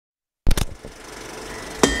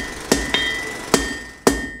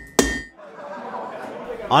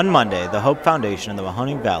On Monday, the Hope Foundation of the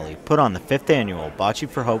Mahoning Valley put on the 5th annual Bocce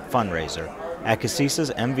for Hope fundraiser at Cassis's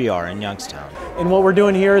MVR in Youngstown. And what we're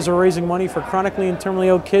doing here is we're raising money for chronically and terminally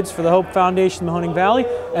ill kids for the Hope Foundation of the Mahoning Valley,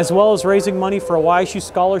 as well as raising money for a YSU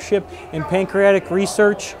scholarship in pancreatic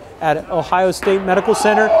research at Ohio State Medical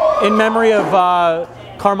Center in memory of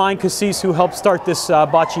Carmine Cassis, who helped start this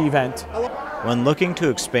bocce event. When looking to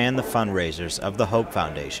expand the fundraisers of the Hope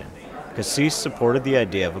Foundation, Cassis supported the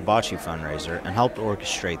idea of a bocce fundraiser and helped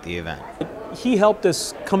orchestrate the event. He helped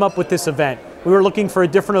us come up with this event. We were looking for a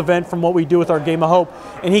different event from what we do with our Game of Hope,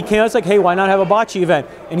 and he came out and was like, hey, why not have a bocce event?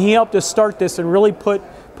 And he helped us start this and really put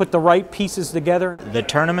the right pieces together. The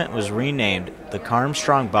tournament was renamed the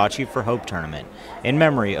Carmstrong Bocce for Hope Tournament in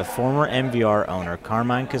memory of former MVR owner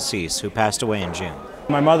Carmine Cassis, who passed away in June.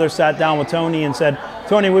 My mother sat down with Tony and said,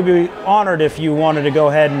 Tony, we'd be honored if you wanted to go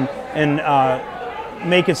ahead and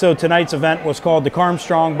make it so tonight's event was called the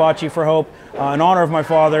Carmstrong Bocce for Hope, in honor of my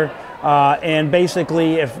father. And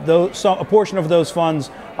basically, if a portion of those funds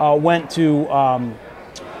went to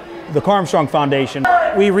the Carmstrong Foundation.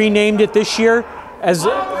 We renamed it this year as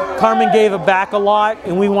Carmen gave it back a lot,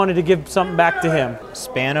 and we wanted to give something back to him.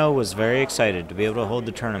 Spano was very excited to be able to hold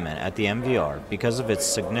the tournament at the MVR because of its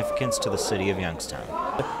significance to the city of Youngstown.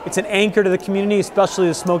 It's an anchor to the community, especially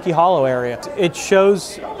the Smoky Hollow area. It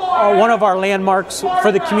shows one of our landmarks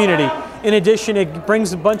for the community. In addition, it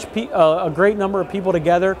brings a great number of people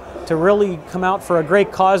together to really come out for a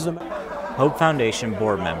great cause. Hope Foundation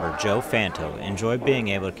board member Joe Fanto enjoyed being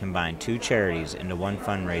able to combine two charities into one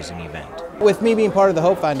fundraising event. With me being part of the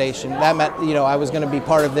Hope Foundation, that meant, I was going to be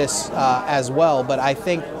part of this as well, but I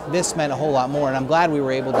think this meant a whole lot more, and I'm glad we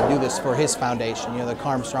were able to do this for his foundation, the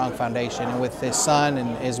Carmstrong Foundation, and with his son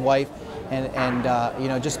and his wife,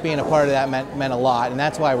 and just being a part of that meant a lot, and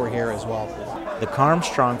that's why we're here as well. The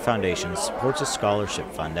Carmstrong Foundation supports a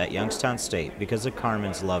scholarship fund at Youngstown State because of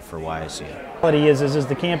Carmen's love for YSU. What it is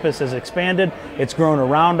the campus has expanded, it's grown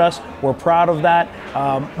around us, we're proud of that.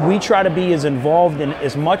 We try to be as involved in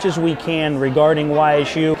as much as we can regarding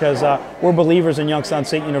YSU because we're believers in Youngstown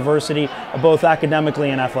State University, both academically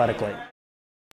and athletically.